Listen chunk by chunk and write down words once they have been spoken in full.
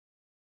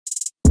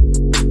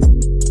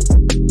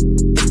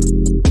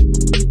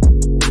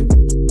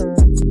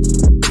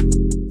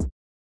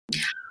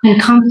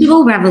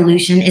Uncomfortable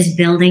Revolution is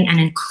building an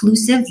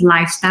inclusive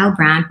lifestyle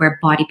brand where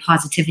body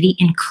positivity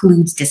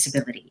includes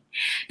disability.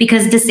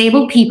 Because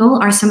disabled people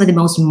are some of the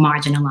most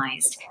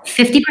marginalized,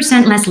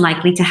 50% less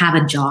likely to have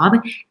a job,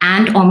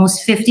 and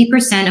almost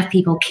 50% of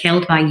people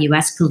killed by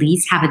US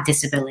police have a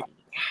disability.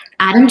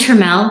 Adam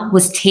Trammell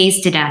was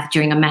tased to death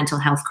during a mental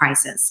health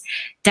crisis.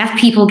 Deaf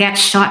people get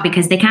shot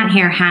because they can't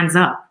hear hands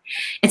up.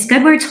 It's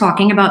good we're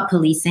talking about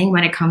policing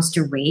when it comes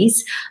to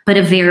race, but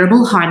a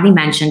variable hardly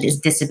mentioned is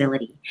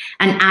disability.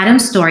 And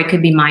Adam's story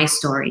could be my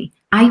story.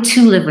 I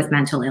too live with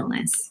mental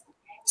illness.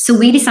 So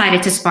we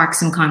decided to spark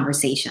some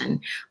conversation.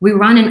 We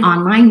run an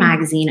online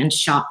magazine and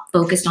shop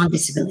focused on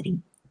disability.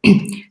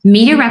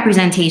 Media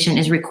representation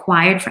is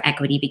required for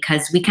equity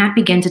because we can't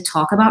begin to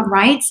talk about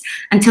rights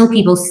until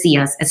people see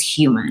us as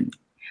human.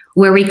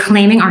 We're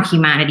reclaiming our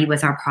humanity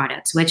with our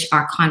products, which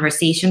are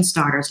conversation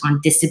starters on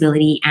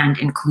disability and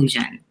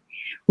inclusion.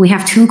 We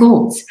have two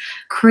goals: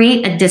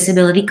 create a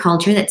disability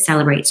culture that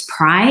celebrates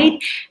pride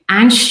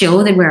and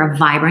show that we're a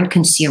vibrant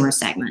consumer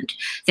segment.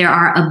 There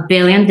are 1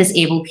 billion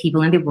disabled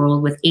people in the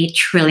world with $8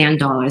 trillion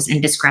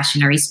in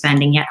discretionary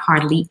spending, yet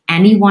hardly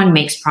anyone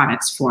makes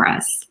products for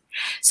us.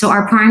 So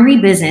our primary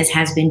business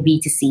has been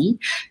B2C,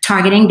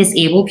 targeting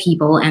disabled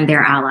people and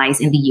their allies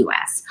in the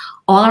US.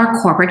 All our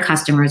corporate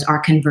customers are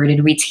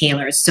converted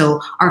retailers,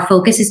 so our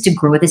focus is to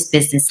grow this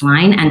business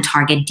line and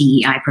target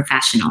DEI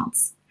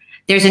professionals.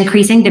 There's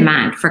increasing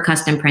demand for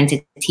custom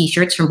printed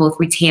t-shirts from both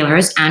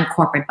retailers and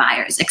corporate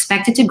buyers,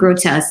 expected to grow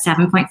to a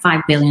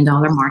 $7.5 billion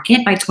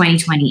market by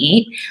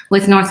 2028,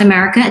 with North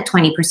America at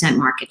 20%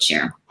 market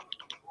share.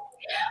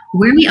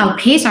 Where we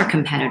outpace our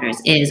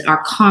competitors is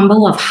our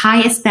combo of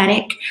high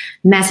aesthetic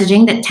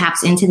messaging that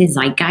taps into the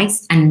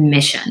zeitgeist and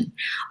mission.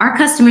 Our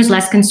customers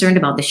less concerned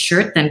about the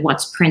shirt than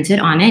what's printed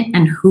on it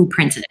and who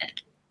printed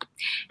it.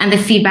 And the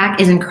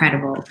feedback is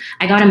incredible.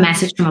 I got a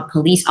message from a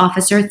police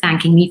officer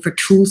thanking me for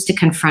tools to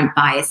confront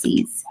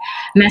biases.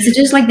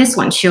 Messages like this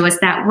one show us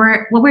that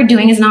what we're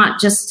doing is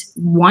not just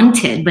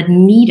wanted, but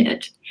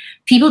needed.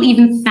 People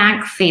even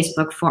thank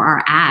Facebook for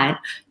our ad.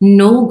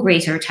 No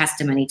greater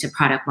testimony to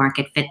product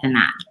market fit than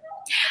that.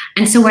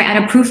 And so we're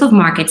at a proof of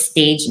market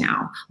stage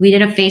now. We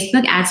did a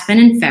Facebook ad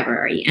spend in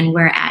February, and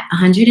we're at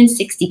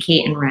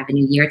 $160K in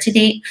revenue year to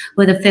date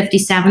with a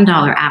 $57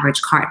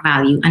 average cart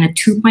value and a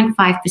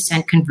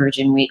 2.5%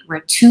 conversion rate, where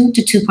 2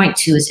 to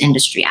 2.2 is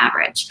industry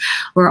average.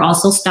 We're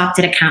also stocked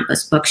at a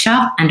campus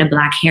bookshop and a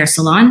black hair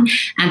salon,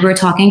 and we're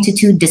talking to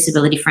 2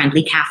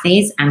 disability-friendly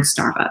cafes and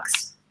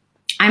Starbucks.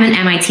 I'm an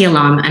MIT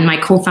alum, and my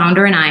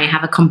co-founder and I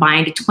have a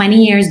combined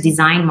 20 years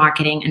design,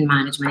 marketing, and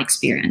management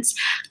experience.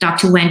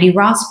 Dr. Wendy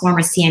Ross, former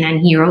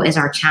CNN hero, is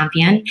our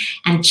champion,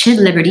 and Chid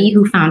Liberty,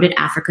 who founded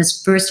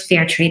Africa's first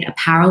fair trade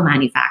apparel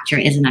manufacturer,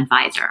 is an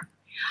advisor.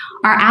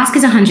 Our ask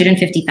is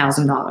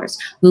 $150,000.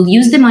 We'll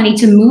use the money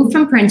to move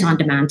from print on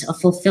demand to a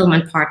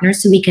fulfillment partner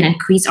so we can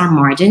increase our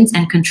margins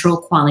and control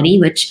quality,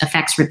 which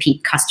affects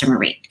repeat customer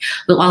rate.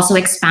 We'll also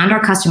expand our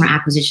customer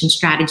acquisition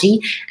strategy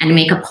and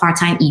make a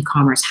part-time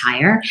e-commerce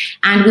hire,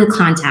 and we'll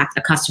contact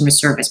a customer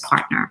service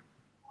partner.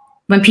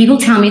 When people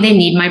tell me they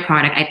need my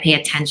product, I pay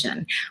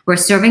attention. We're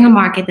serving a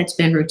market that's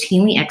been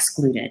routinely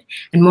excluded.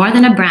 And more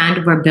than a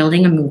brand, we're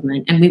building a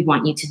movement, and we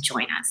want you to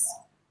join us.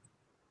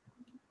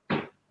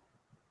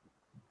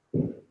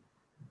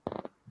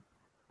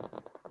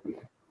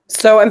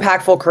 So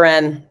impactful,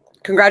 Corinne.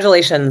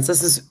 Congratulations.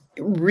 This is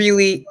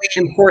really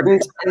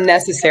important and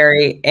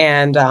necessary.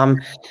 And,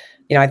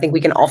 I think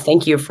we can all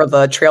thank you for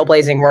the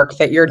trailblazing work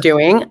that you're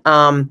doing.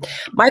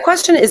 My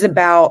question is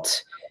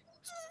about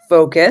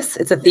focus.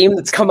 It's a theme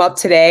that's come up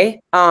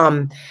today.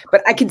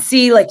 But I can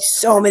see like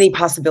so many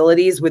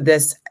possibilities with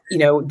this,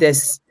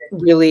 this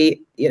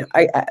really,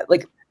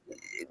 like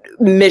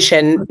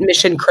mission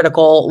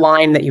critical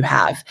line that you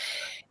have.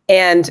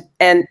 And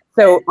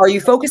so are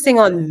you focusing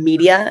on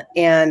media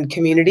and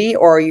community,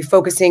 or are you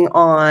focusing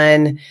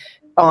on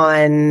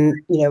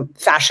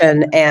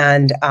fashion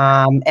and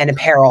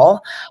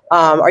apparel?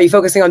 Are you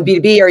focusing on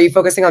B2B? Are you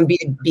focusing on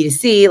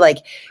B2C? Like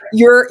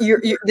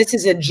this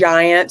is a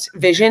giant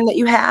vision that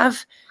you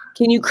have.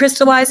 Can you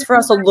crystallize for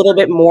us a little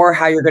bit more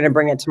how you're going to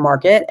bring it to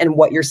market and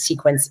what your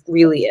sequence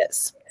really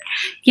is?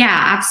 Yeah,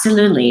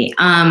 absolutely.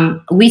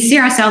 We see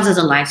ourselves as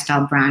a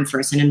lifestyle brand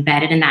first, and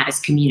embedded in that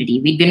is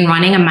community. We've been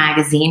running a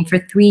magazine for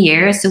 3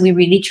 years, so we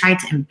really tried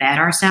to embed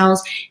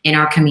ourselves in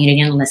our community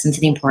and listen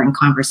to the important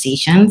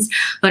conversations.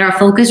 But our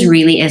focus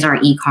really is our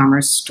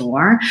e-commerce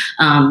store.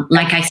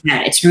 Like I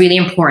said, it's really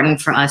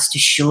important for us to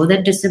show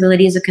that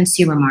disability is a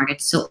consumer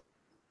market. So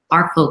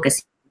our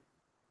focus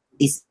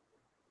is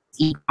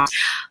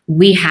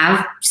we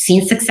have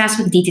seen success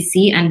with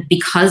D2C, and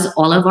because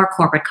all of our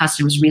corporate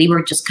customers really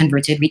were just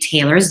converted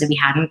retailers that we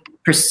hadn't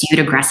pursued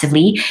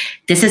aggressively,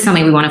 this is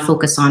something we want to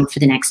focus on for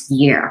the next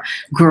year,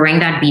 growing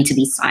that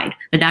B2B side.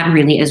 But that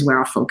really is where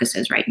our focus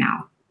is right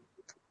now.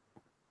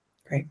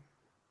 Great.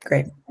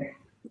 Great.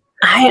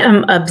 I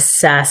am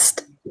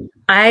obsessed.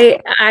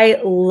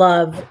 I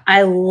love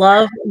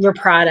your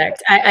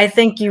product. I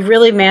think you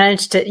really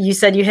managed to, you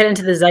said you hit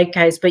into the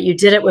zeitgeist, but you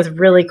did it with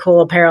really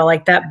cool apparel,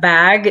 like that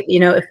bag, you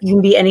know, if you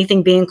can be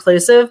anything, be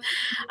inclusive.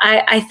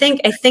 I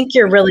think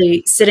you're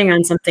really sitting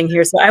on something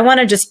here. So I want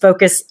to just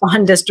focus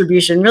on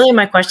distribution. Really,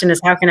 my question is,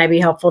 how can I be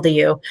helpful to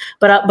you?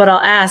 But I'll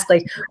ask,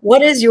 like,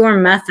 what is your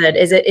method?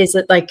 Is it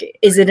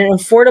an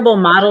affordable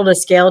model to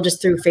scale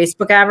just through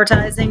Facebook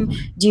advertising?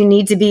 Do you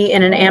need to be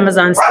in an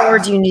Amazon store?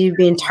 Do you need to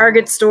be in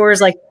Target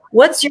stores? Like,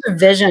 what's your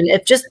vision?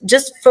 If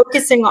just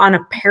focusing on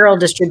apparel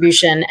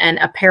distribution and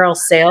apparel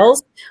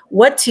sales,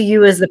 what to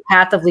you is the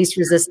path of least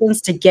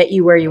resistance to get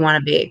you where you want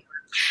to be?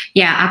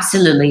 Yeah,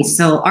 absolutely.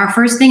 So our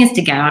first thing is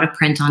to get out of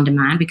print on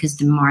demand because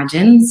the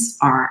margins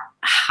are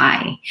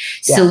high.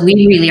 So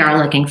we really are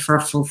looking for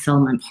a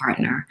fulfillment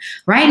partner.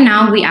 Right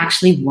now, we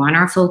actually want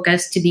our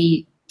focus to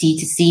be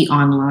D2C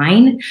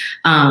online.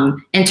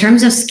 In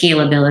terms of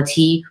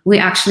scalability, we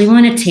actually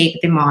want to take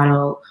the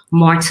model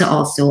more to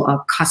also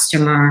a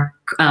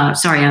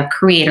a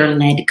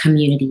creator-led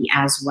community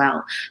as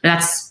well.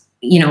 That's,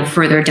 you know,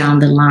 further down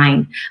the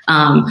line.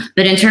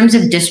 But in terms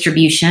of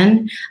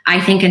distribution, I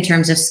think in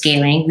terms of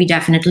scaling, we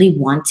definitely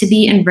want to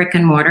be in brick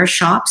and mortar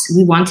shops.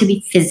 We want to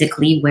be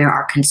physically where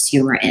our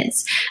consumer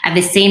is. At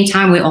the same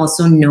time, we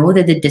also know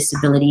that the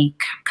disability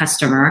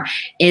customer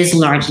is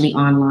largely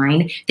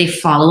online. They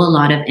follow a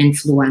lot of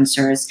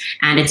influencers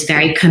and it's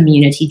very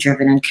community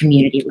driven and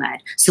community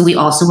led. So we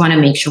also want to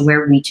make sure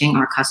we're reaching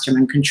our customer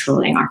and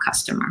controlling our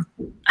customer.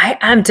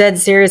 I'm dead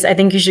serious. I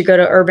think you should go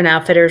to Urban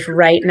Outfitters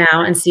right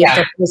now and see if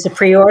they're supposed to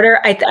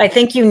pre-order. I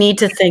think you need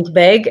to think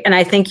big, and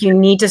I think you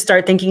need to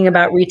start thinking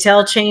about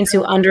retail chains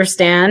who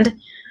understand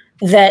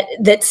that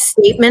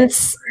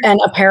statements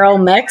and apparel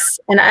mix.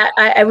 And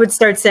I would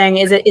start saying,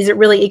 is it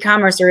really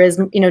e-commerce, or is,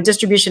 you know,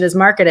 distribution is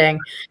marketing?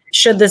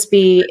 Should this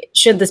be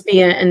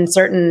in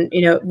certain,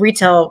 you know,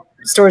 retail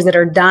stores that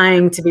are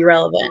dying to be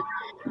relevant?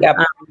 Yep.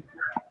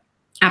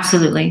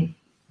 Absolutely.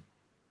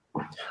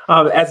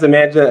 As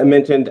Amanda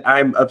mentioned,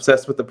 I'm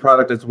obsessed with the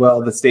product as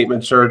well, the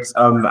statement shirts.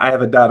 I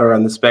have a daughter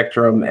on the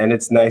spectrum, and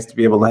it's nice to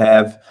be able to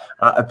have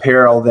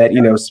apparel that,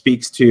 you know,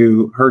 speaks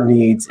to her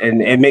needs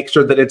and make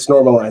sure that it's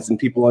normalized and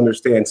people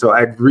understand. So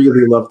I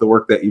really love the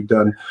work that you've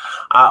done.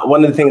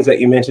 One of the things that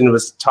you mentioned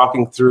was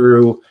talking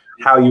through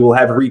how you will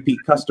have repeat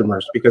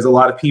customers, because a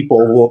lot of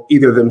people will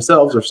either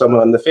themselves or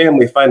someone in the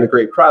family find a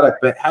great product,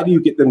 but how do you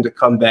get them to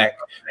come back?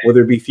 Will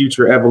there be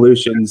future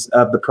evolutions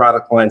of the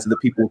product line so that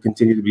people will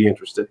continue to be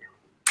interested?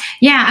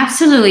 Yeah,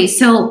 absolutely.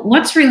 So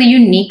what's really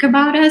unique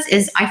about us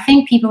is I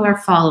think people are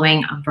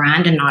following a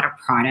brand and not a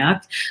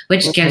product,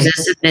 which gives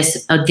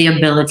us the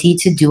ability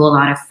to do a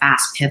lot of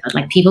fast pivot.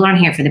 Like, people aren't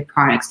here for the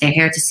products, they're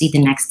here to see the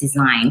next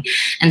design.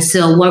 And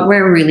so what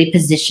we're really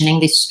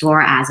positioning the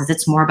store as is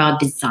it's more about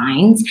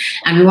designs,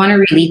 and we want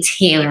to really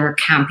tailor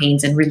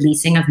campaigns and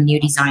releasing of new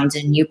designs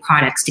and new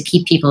products to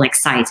keep people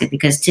excited,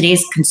 because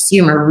today's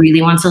consumer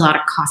really wants a lot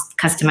of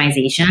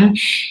customization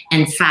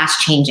and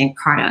fast changing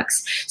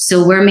products.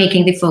 So we're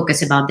making the focus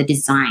about the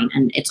design,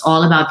 and it's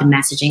all about the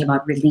messaging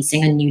about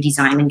releasing a new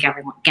design and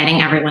getting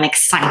everyone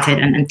excited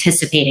and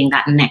anticipating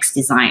that next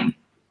design.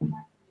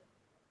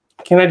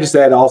 Can I just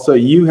add also,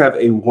 you have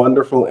a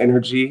wonderful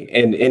energy,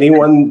 and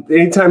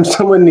anytime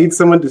someone needs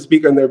someone to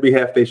speak on their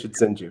behalf, they should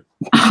send you.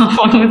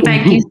 Oh,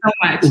 thank you so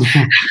much.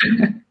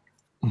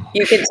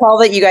 You can tell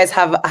that you guys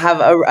have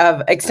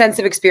a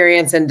extensive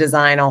experience in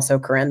design also,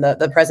 Corinne.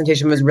 The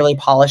presentation was really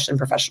polished and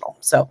professional.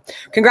 So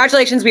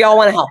congratulations, we all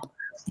want to help.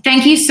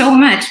 Thank you so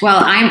much.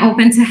 Well, I'm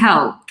open to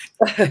help.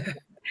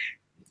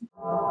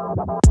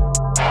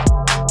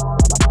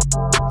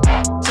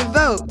 To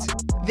vote,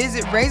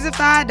 visit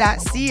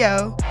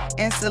Razorfy.co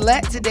and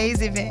select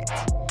today's event.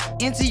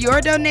 Enter your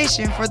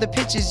donation for the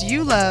pitches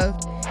you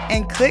loved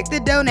and click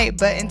the donate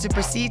button to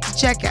proceed to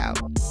checkout.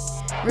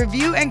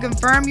 Review and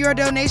confirm your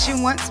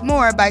donation once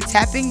more by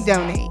tapping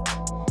donate.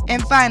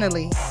 And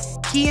finally,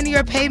 key in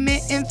your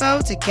payment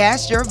info to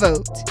cast your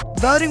vote.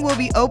 Voting will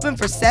be open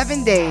for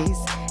 7 days.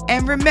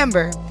 And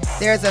remember,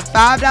 there's a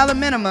 $5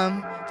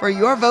 minimum for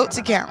your vote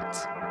to count.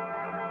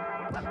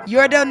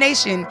 Your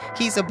donation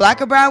keeps a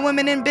Black or brown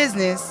women in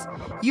business.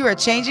 You are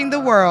changing the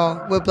world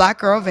with Black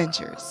Girl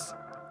Ventures.